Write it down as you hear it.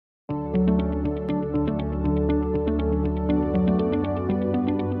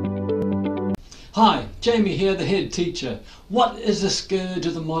Hi, Jamie here, the head teacher. What is the scourge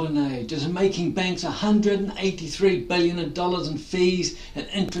of the modern age? It is making banks $183 billion in fees and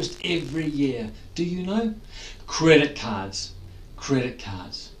interest every year. Do you know? Credit cards. Credit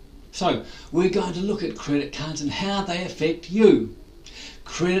cards. So, we're going to look at credit cards and how they affect you.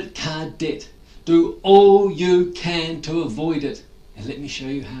 Credit card debt. Do all you can to avoid it. And let me show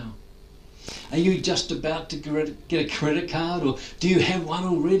you how. Are you just about to get a credit card, or do you have one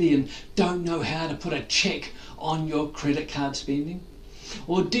already and don't know how to put a check on your credit card spending?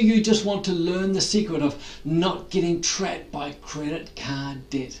 Or do you just want to learn the secret of not getting trapped by credit card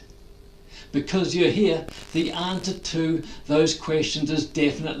debt? Because you're here, the answer to those questions is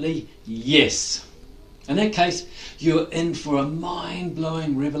definitely yes. In that case, you're in for a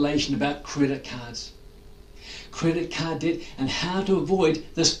mind-blowing revelation about credit cards. Credit card debt and how to avoid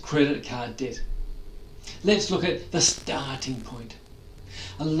this credit card debt. Let's look at the starting point.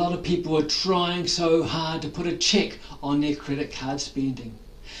 A lot of people are trying so hard to put a check on their credit card spending.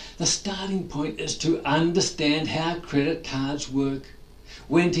 The starting point is to understand how credit cards work,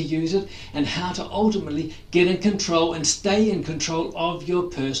 when to use it, and how to ultimately get in control and stay in control of your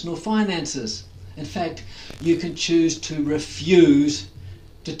personal finances. In fact, you can choose to refuse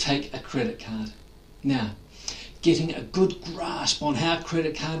to take a credit card. Now, getting a good grasp on how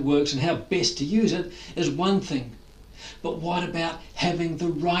credit card works and how best to use it is one thing. But what about having the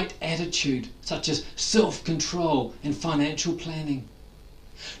right attitude, such as self-control and financial planning?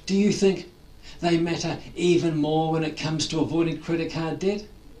 Do you think they matter even more when it comes to avoiding credit card debt?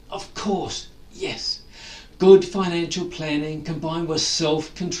 Of course, yes. Good financial planning combined with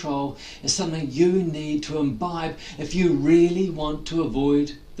self-control is something you need to imbibe if you really want to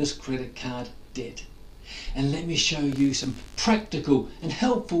avoid this credit card debt. And let me show you some practical and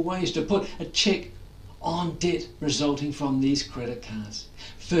helpful ways to put a check on debt resulting from these credit cards.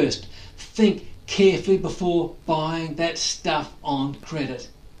 First, think carefully before buying that stuff on credit.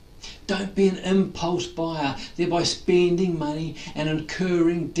 Don't be an impulse buyer, thereby spending money and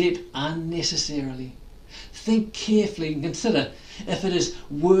incurring debt unnecessarily. Think carefully and consider if it is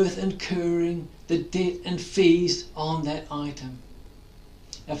worth incurring the debt and fees on that item.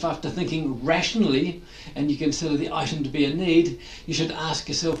 If after thinking rationally and you consider the item to be a need, you should ask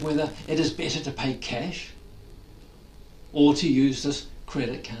yourself whether it is better to pay cash or to use this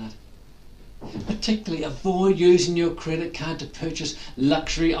credit card. Particularly avoid using your credit card to purchase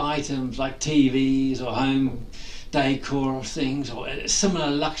luxury items like TVs or home decor or things or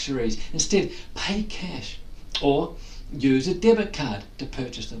similar luxuries. Instead, pay cash or use a debit card to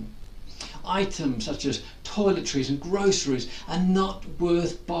purchase them. Items such as toiletries and groceries are not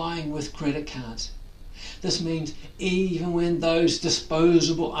worth buying with credit cards. This means even when those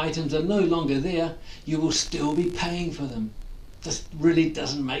disposable items are no longer there, you will still be paying for them. This really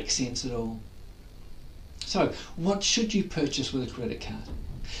doesn't make sense at all. So, what should you purchase with a credit card?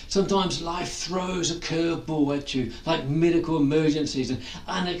 Sometimes life throws a curveball at you, like medical emergencies and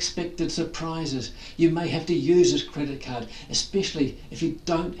unexpected surprises. You may have to use this credit card, especially if you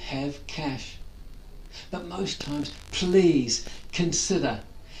don't have cash. But most times, please consider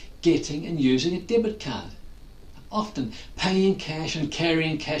getting and using a debit card. Often, paying cash and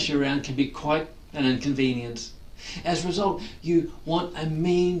carrying cash around can be quite an inconvenience. As a result, you want a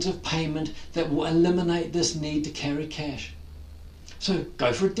means of payment that will eliminate this need to carry cash. So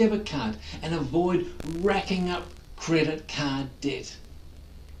go for a debit card and avoid racking up credit card debt.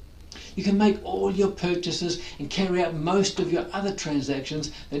 You can make all your purchases and carry out most of your other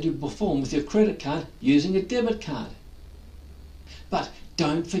transactions that you perform with your credit card using a debit card. But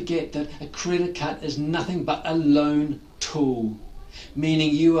don't forget that a credit card is nothing but a loan tool,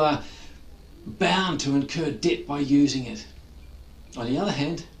 meaning you are bound to incur debt by using it. On the other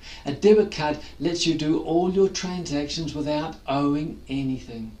hand, a debit card lets you do all your transactions without owing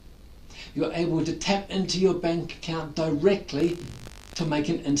anything. You're able to tap into your bank account directly to make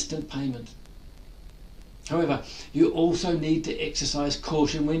an instant payment. However, you also need to exercise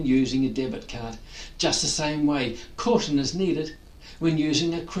caution when using a debit card. Just the same way, caution is needed when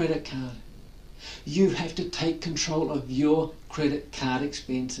using a credit card. You have to take control of your credit card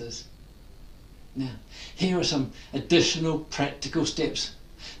expenses. Now, here are some additional practical steps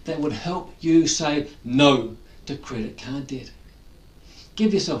that would help you say no to credit card debt.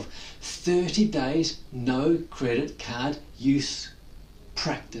 Give yourself 30 days no credit card use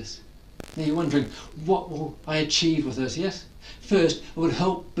practice. Now you're wondering, what will I achieve with this? Yes? First, it would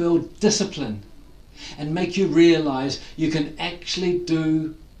help build discipline and make you realize you can actually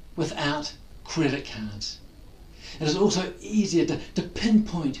do without credit cards. It is also easier to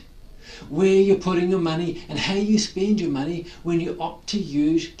pinpoint where you're putting your money and how you spend your money when you opt to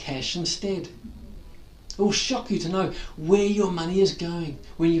use cash instead. It will shock you to know where your money is going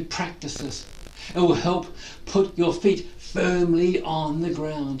when you practice this. It will help put your feet firmly on the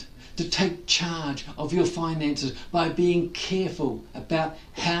ground, to take charge of your finances by being careful about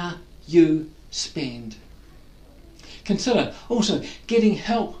how you spend. Consider also getting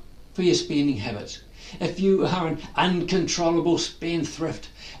help for your spending habits. If you are an uncontrollable spendthrift,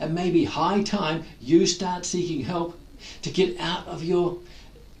 it may be high time you start seeking help to get out of your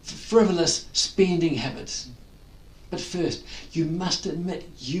frivolous spending habits. But first, you must admit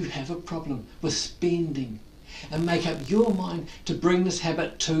you have a problem with spending and make up your mind to bring this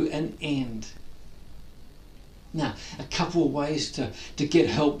habit to an end. Now, a couple of ways to get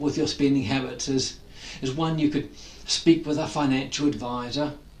help with your spending habits is one, you could speak with a financial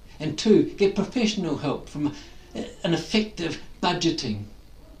advisor, and two, get professional help from an effective budgeting.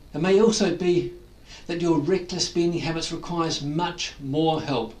 It may also be that your reckless spending habits requires much more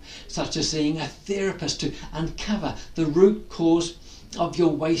help, such as seeing a therapist to uncover the root cause of your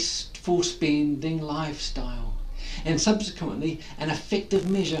wasteful spending lifestyle, and subsequently an effective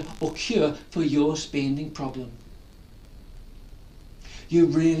measure or cure for your spending problem. You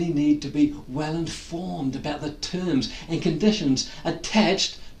really need to be well informed about the terms and conditions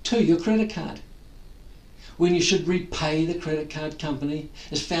attached to your credit card. When you should repay the credit card company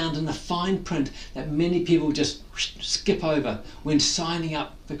is found in the fine print that many people just skip over when signing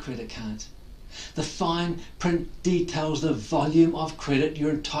up for credit cards. The fine print details the volume of credit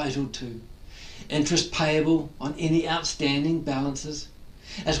you're entitled to, interest payable on any outstanding balances,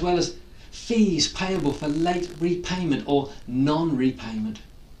 as well as fees payable for late repayment or non-repayment.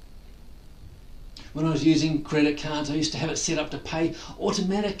 When I was using credit cards, I used to have it set up to pay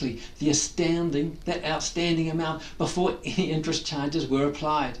automatically that outstanding amount before any interest charges were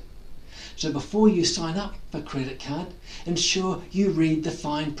applied. So before you sign up for a credit card, ensure you read the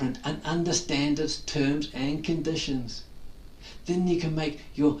fine print and understand its terms and conditions. Then you can make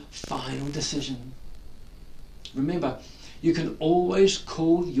your final decision. Remember, you can always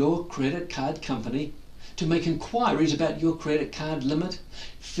call your credit card company to make inquiries about your credit card limit,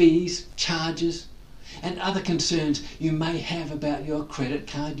 fees, charges, and other concerns you may have about your credit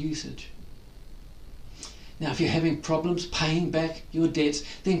card usage. Now, if you're having problems paying back your debts,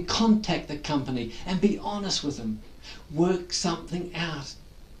 then contact the company and be honest with them. Work something out.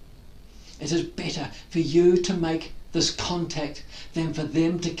 It is better for you to make this contact than for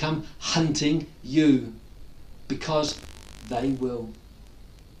them to come hunting you, because they will.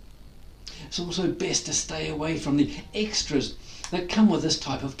 It's also best to stay away from the extras that come with this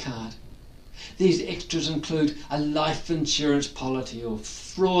type of card. These extras include a life insurance policy or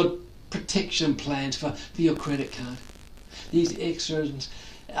fraud protection plans for your credit card. These extras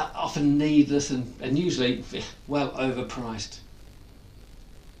are often needless and usually well overpriced.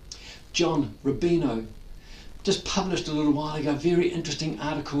 John Rubino just published a little while ago a very interesting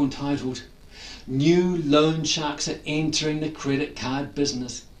article entitled "New Loan Sharks Are Entering the Credit Card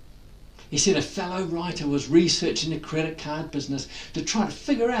Business." He said a fellow writer was researching the credit card business to try to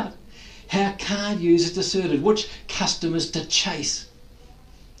figure out how card users decided which customers to chase,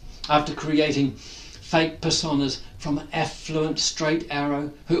 after creating fake personas from an affluent straight arrow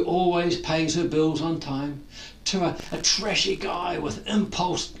who always pays her bills on time to a trashy guy with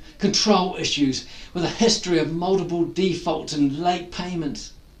impulse control issues with a history of multiple defaults and late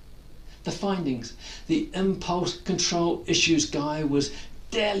payments. The findings: the impulse control issues guy was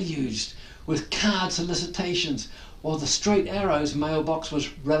deluged with card solicitations, while the straight arrow's mailbox was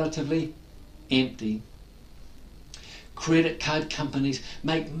relatively empty. Credit card companies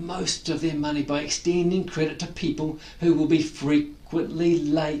make most of their money by extending credit to people who will be frequently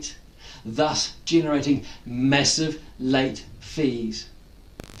late, thus generating massive late fees.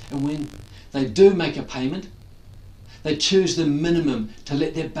 And when they do make a payment, they choose the minimum to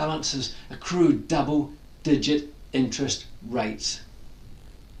let their balances accrue double-digit interest rates.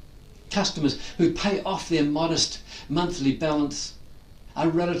 Customers who pay off their modest monthly balance are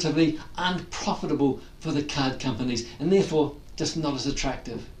relatively unprofitable for the card companies and therefore just not as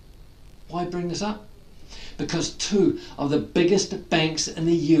attractive. Why bring this up? Because two of the biggest banks in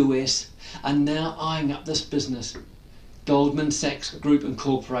the US are now eyeing up this business. Goldman Sachs Group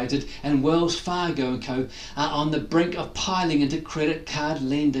Incorporated and Wells Fargo & Co. are on the brink of piling into credit card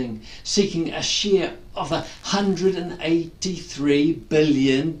lending, seeking a share of the $183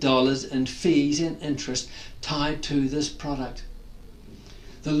 billion in fees and interest tied to this product.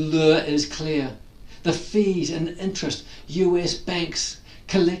 The lure is clear. The fees and interest US banks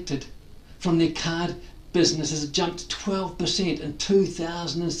collected from their card businesses jumped 12% in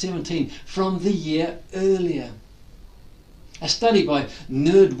 2017 from the year earlier. A study by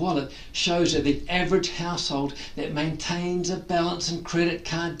NerdWallet shows that the average household that maintains a balance in credit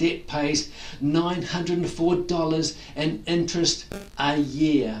card debt pays $904 in interest a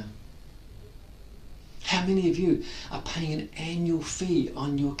year. How many of you are paying an annual fee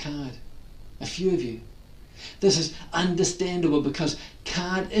on your card? A few of you. This is understandable because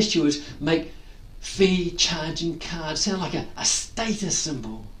card issuers make fee charging cards sound like a status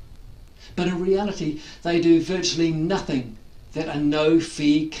symbol. But in reality, they do virtually nothing that a no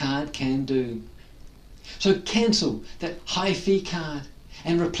fee card can do. So cancel that high fee card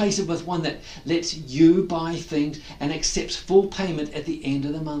and replace it with one that lets you buy things and accepts full payment at the end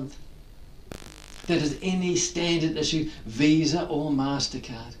of the month. That is any standard issue Visa or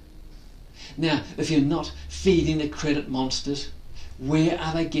MasterCard. Now, if you're not feeding the credit monsters, where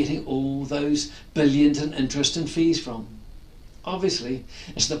are they getting all those billions in interest and fees from? Obviously,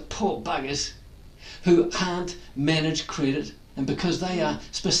 it's the poor buggers who can't manage credit, and because they are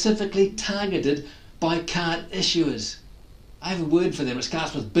specifically targeted by card issuers. I have a word for them, it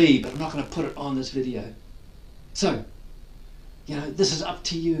starts with B, but I'm not going to put it on this video. So, this is up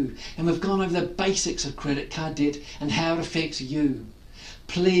to you, and we've gone over the basics of credit card debt and how it affects you.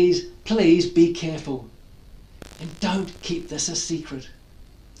 Please, please be careful, and don't keep this a secret.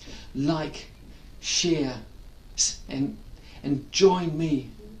 Like, share, and join me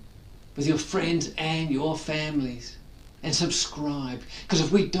with your friends and your families, and subscribe, because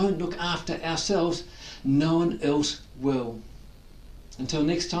if we don't look after ourselves, no one else will. Until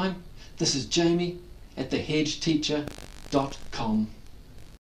next time, this is Jamie at thehedgeteacher.com.